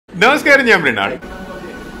നമസ്കാരം, ഞാൻ മൃണാൾ.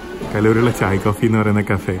 കലൂരുള്ള ചായ് കോഫി എന്ന് പറയുന്ന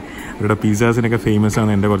കഫേ, ഇവിടെ പിസ്സാസിനൊക്കെ ഫേമസ് ആണ്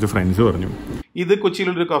എൻ്റെ കുറച്ച് ഫ്രണ്ട്സ് പറഞ്ഞു. ഇത്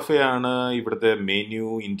കൊച്ചിയിലുള്ളൊരു കഫേയാണ്. ഇവിടുത്തെ മെനു,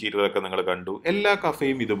 ഇന്റീരിയർ ഒക്കെ നിങ്ങൾ കണ്ടു. എല്ലാ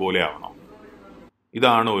കഫേയും ഇതുപോലെ ആവണം.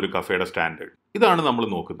 ഇതാണ് ഒരു കഫേയുടെ സ്റ്റാൻഡേർഡ്. ഇതാണ് നമ്മൾ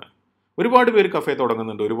നോക്കുന്നത്. ഒരുപാട് പേര് കഫേ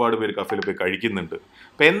തുടങ്ങുന്നുണ്ട്, ഒരുപാട് പേര് കഫേയിൽ പോയി കഴിക്കുന്നുണ്ട്.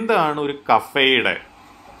 അപ്പം എന്താണ് ഒരു കഫേയുടെ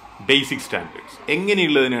ബേസിക് സ്റ്റാൻഡേർഡ്സ്?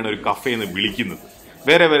 എങ്ങനെയുള്ളതിനാണ് ഒരു കഫേ എന്ന് വിളിക്കുന്നത്?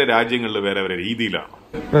 വേറെ വേറെ രാജ്യങ്ങളിൽ വേറെ വേറെ രീതിയിലാണ്.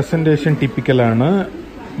 പ്രസന്റേഷൻ ടിപ്പിക്കലാണ്.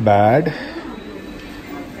 ബാഡ്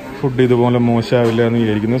ഫുഡ് ഇതുപോലെ മോശമാവില്ല എന്ന്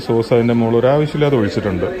വിചാരിക്കുന്നു. സോസ് അതിൻ്റെ മുകളിൽ ഒരാവശ്യമില്ലാതെ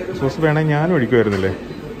ഒഴിച്ചിട്ടുണ്ട്. സോസ് വേണമെങ്കിൽ ഞാൻ ഒഴിക്കുമായിരുന്നില്ലേ,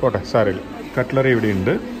 പോട്ടെ, സാരമില്ല. കട്ട്ലറി ഇവിടെ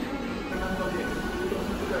ഉണ്ട്.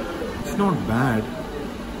 It's not bad.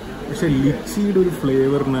 പക്ഷെ ലിച്ചിയുടെ ഒരു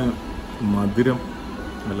ഫ്ലേവറിന് മധുരം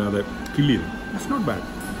അല്ലാതെ കില്ല് ചെയ്തു. It's not bad,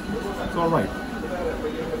 it's all right.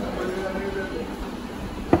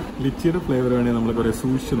 ലിച്ചിയുടെ flavour വേണമെങ്കിൽ നമ്മൾ കുറേ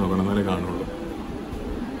സൂക്ഷിച്ച് നോക്കണം, എന്നാലേ കാണുള്ളൂ.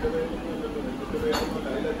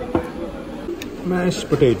 മാഷ്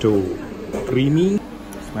പൊട്ടാറ്റോ, ക്രീമി,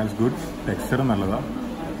 സ്മെൽസ് ഗുഡ്, ടെക്സ്ചറും നല്ലതാണ്.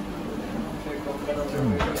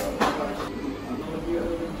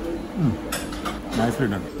 Nicely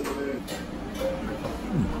done.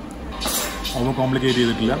 ഓവർ കോംപ്ലിക്കേറ്റ്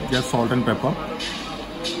ചെയ്തിട്ടില്ല. Just salt and pepper.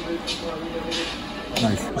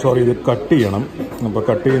 Nice. Sorry, ഇത് കട്ട് ചെയ്യണം. അപ്പോൾ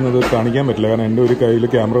കട്ട് ചെയ്യുന്നത് കാണിക്കാൻ പറ്റില്ല, കാരണം എൻ്റെ ഒരു കയ്യിൽ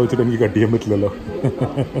ക്യാമറ വെച്ചിട്ട് എനിക്ക് കട്ട് ചെയ്യാൻ പറ്റില്ലല്ലോ.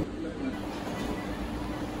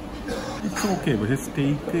 It's okay. പക്ഷേ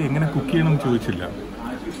സ്റ്റേക്ക് എങ്ങനെ കുക്ക് ചെയ്യണമെന്ന് ചോദിച്ചില്ല.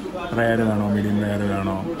 റെയർ വേണോ, മീഡിയം റെയർ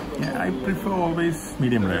വേണോ? I prefer always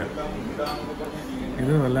medium rare.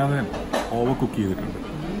 ഇത് വല്ലാതെ ഓവർ കുക്ക് ചെയ്തിട്ടുണ്ട്.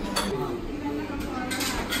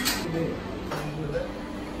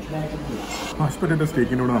 മാഷ് പൊട്ടാറ്റോ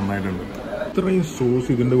സ്റ്റേക്കിൻ്റെ കൂടെ നന്നായിട്ടുണ്ട്. ഇത്രയും സോസ്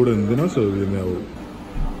ഇതിൻ്റെ കൂടെ എന്തിനാ സെർവ് ചെയ്യുന്നതാവും?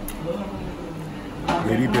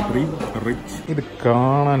 Very peppery, rich. ഇത്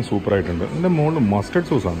കാണാൻ സൂപ്പറായിട്ടുണ്ട്. ഇതിൻ്റെ മുകളിൽ മസ്റ്റർഡ്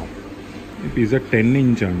സോസാണോ? ഈ പിസ്സ 10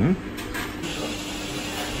 ഇഞ്ചാണ്.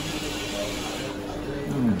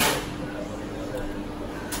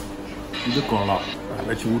 ഇത് കൊള്ളാം,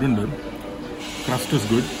 നല്ല ചൂടുണ്ട്. Crest is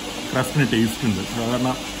good. ക്രസ്റ്റിന് ടേസ്റ്റ് ഉണ്ട്. സാധാരണ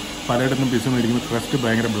പലയിടത്തും പിസ്സ മേടിക്കുമ്പോൾ ക്രസ്റ്റ്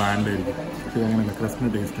ഭയങ്കര ബ്ലാൻഡ് ആയിരിക്കും. പക്ഷേ അങ്ങനെയല്ല, ക്രസ്റ്റിന്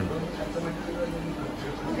ടേസ്റ്റ് ഉണ്ട്.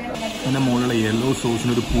 അതിൻ്റെ മുകളിലുള്ള യെല്ലോ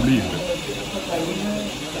സോസിനൊരു പുളിയുണ്ട്.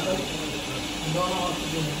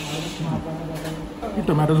 ഈ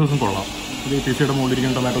ടൊമാറ്റോ സോസും കൊള്ളാം. ഇത് പിസ്സയുടെ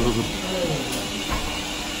മുകളിലിരിക്കുന്ന ടൊമാറ്റോ സോസും.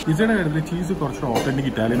 പിസ്സയുടെ കാര്യത്തിൽ ചീസ് കുറച്ച് ഓത്തൻറ്റിക്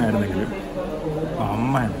ഇറ്റാലിയൻ ആയിരുന്നെങ്കിൽ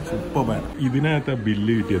അമ്മയാണ് സൂപ്പർ. ഇതിനകത്ത്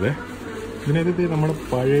ബില്ല് കിട്ടിയത്, ഇതിനകത്ത് നമ്മുടെ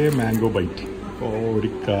പഴയ മാംഗോ ബൈറ്റ്. ഒരു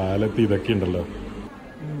കാലത്ത് ഇതൊക്കെ ഉണ്ടല്ലോ.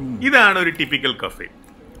 ഇതാണ് ഒരു typical cafe.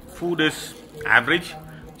 Food is average.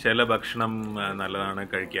 ചില ഭക്ഷണം നല്ലതാണ്,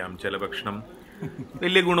 കഴിക്കാം. ചില ഭക്ഷണം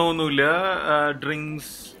വലിയ ഗുണമൊന്നുമില്ല.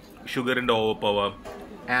 ഡ്രിങ്ക്സ്, ഷുഗറിൻ്റെ ഓവർ പവർ,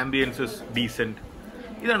 ആംബിയൻസസ് ഡീസെൻറ്റ്.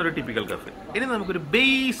 ഇതാണ് ഒരു ടിപ്പിക്കൽ കഫേ. ഇനി നമുക്കൊരു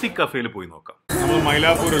ബേസിക് കഫേയിൽ പോയി നോക്കാം. നമ്മൾ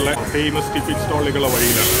മൈലാപ്പൂരുള്ള ഫേമസ് ടിഫിൻ സ്റ്റോളുകളുടെ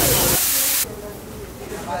വഴിയിലാണ്.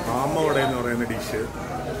 ആമവട എന്ന് പറയുന്ന ഡിഷ്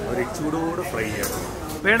ഒരു ചൂടോടെ ഫ്രൈ ചെയ്യണം.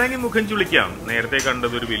 വേണമെങ്കിൽ മുഖം ചുളിക്കാം. നേരത്തെ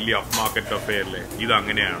കണ്ടത് ഒരു വലിയ അപ്മാർക്കറ്റ് കഫേ അല്ലേ? ഇത്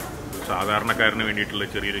അങ്ങനെയാണ്. സാധാരണക്കാരന് വേണ്ടിയിട്ടുള്ള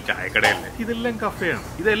ചെറിയൊരു ചായക്കടയല്ലേ? ഇതെല്ലാം കഫേയാണ്.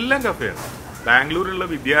 ഇതെല്ലാം കഫേയാണ്. ബാംഗ്ലൂരിലുള്ള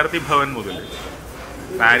വിദ്യാർത്ഥി ഭവൻ മുതൽ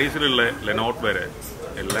പാരീസിലുള്ള ലെനോട്ട് വരെ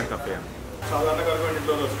എല്ലാം കഫേയാണ്. സാധാരണക്കാർക്ക്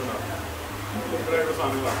വേണ്ടിയിട്ടുള്ള റെസ്റ്റോറൻ്റാണ്.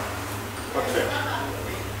 സാധനങ്ങളാണ്. പക്ഷേ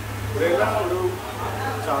ഇതെല്ലാം ഒരു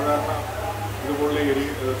സാധാരണ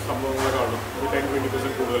ഇതുപോലുള്ള സംഭവങ്ങളെക്കാളും ഒരു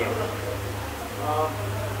 10-20% കൂടുതലാണ്.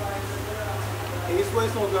 ടേസ്റ്റ്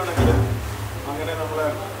വൈസ് നോക്കുകയാണെങ്കിൽ അങ്ങനെ നമ്മളെ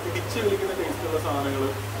പിടിച്ച് കളിക്കുന്ന ടേസ്റ്റുള്ള സാധനങ്ങൾ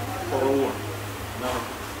കുറവുമാണ് എന്നാണ്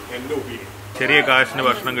എൻ്റെ ഒപ്പീനിയൻ. ചെറിയ കാശിന്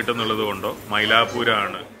ഭക്ഷണം കിട്ടുന്നുള്ളത് കൊണ്ടോ,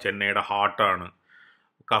 മൈലാപ്പൂരാണ്, ചെന്നൈയുടെ ഹാർട്ടാണ്,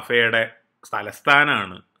 കഫേയുടെ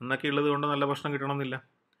തലസ്ഥാനാണ് എന്നൊക്കെ ഉള്ളത് കൊണ്ട് നല്ല ഭക്ഷണം കിട്ടണമെന്നില്ല.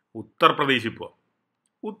 ഉത്തർപ്രദേശിൽ പോവാം.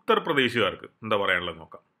 ഉത്തർപ്രദേശുകാർക്ക് എന്താ പറയാനുള്ളത്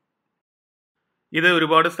നോക്കാം. ഇത്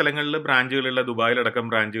ഒരുപാട് സ്ഥലങ്ങളിൽ ബ്രാഞ്ചുകളുള്ള, ദുബായിലടക്കം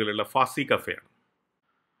ബ്രാഞ്ചുകളുള്ള ഫാസി കഫേയാണ്.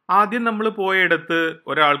 ആദ്യം നമ്മൾ പോയയിടത്ത്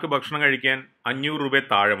ഒരാൾക്ക് ഭക്ഷണം കഴിക്കാൻ 500 രൂപ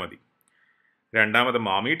താഴെ മതി. രണ്ടാമത്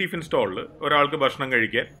മാമി ടിഫിൻ സ്റ്റോളിൽ ഒരാൾക്ക് ഭക്ഷണം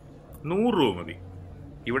കഴിക്കാൻ 100 രൂപ മതി.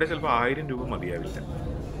 ഇവിടെ ചിലപ്പോൾ 1000 രൂപ മതിയാവില്ല.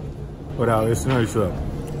 ഒരാവശ്യത്തിന് കഴിച്ചതാണ്.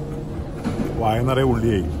 വായ നിറയെ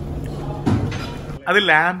ഉള്ളിയായി. അത്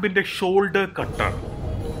ലാമ്പിന്റെ ഷോൾഡർ കട്ടാണ്.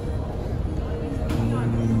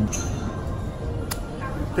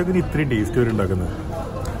 ഇതൊക്കെ ഇത്രയും ടേസ്റ്റ് വരെ ഉണ്ടാക്കുന്നത്.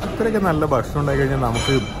 ഇത്രയൊക്കെ നല്ല ഭക്ഷണം ഉണ്ടായി കഴിഞ്ഞാൽ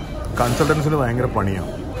നമുക്ക് കൺസൾട്ടൻസിന് ഭയങ്കര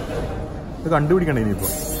പണിയാണ്. ഇത് കണ്ടുപിടിക്കണം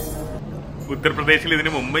ഇനിയിപ്പോൾ. ഉത്തർപ്രദേശിൽ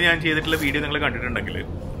ഇതിന് മുമ്പ് ഞാൻ ചെയ്തിട്ടുള്ള വീഡിയോ നിങ്ങൾ കണ്ടിട്ടുണ്ടെങ്കിൽ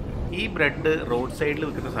ഈ ബ്രെഡ് റോഡ് സൈഡിൽ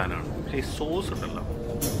വിൽക്കുന്ന സാധനമാണ്. പക്ഷേ ഈ സോസ് ഉണ്ടല്ലോ,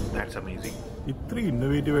 ദാറ്റ്സ് അമേസിങ്. ഇത്ര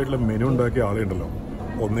ഇന്നോവേറ്റീവ് ആയിട്ടുള്ള മെനു ഉണ്ടാക്കിയ ആളുണ്ടല്ലോ.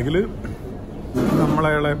 ഒന്നുകിൽ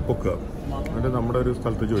നമ്മളയാളെ പൊക്കുക, എന്നിട്ട് നമ്മുടെ ഒരു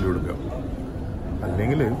സ്ഥലത്ത് ജോലി കൊടുക്കുക,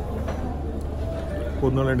 അല്ലെങ്കിൽ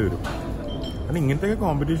കൊന്നുകളേണ്ടി വരും. കാരണം ഇങ്ങനത്തെയൊക്കെ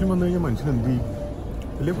കോമ്പറ്റീഷൻ വന്നു കഴിഞ്ഞാൽ മനുഷ്യൻ എന്ത് ചെയ്യും?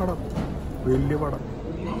 വലിയ പടം.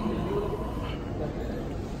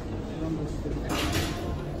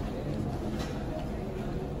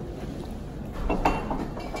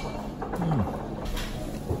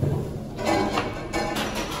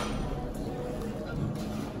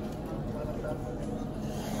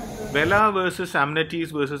 വില versus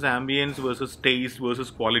amenities versus ambience versus taste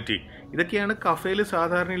versus quality, ഇതൊക്കെയാണ് കഫേയിൽ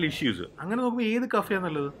സാധാരണ ഇഷ്യൂസ്. അങ്ങനെ നോക്കുമ്പോൾ ഏത് കഫയാണ്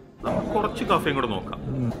നല്ലത്? നമുക്ക് കുറച്ച് കഫേയും കൂടെ നോക്കാം.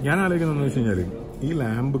 ഞാൻ ആലോചിക്കുന്നതെന്ന് വെച്ച് കഴിഞ്ഞാൽ ഈ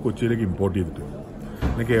ലാമ്പ് കൊച്ചിയിലേക്ക് ഇമ്പോർട്ട് ചെയ്തിട്ട്,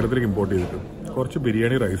 പിന്നെ കേരളത്തിലേക്ക് ഇമ്പോർട്ട് ചെയ്തിട്ട് കുറച്ച്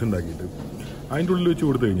ബിരിയാണി റൈസ് ഉണ്ടാക്കിയിട്ട് അതിൻ്റെ ഉള്ളിൽ വെച്ച്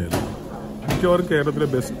കൊടുത്തു കഴിഞ്ഞാൽ മിക്കവാറും കേരളത്തിലെ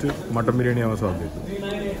ബെസ്റ്റ് മട്ടൻ ബിരിയാണി ആവാൻ സാധ്യത.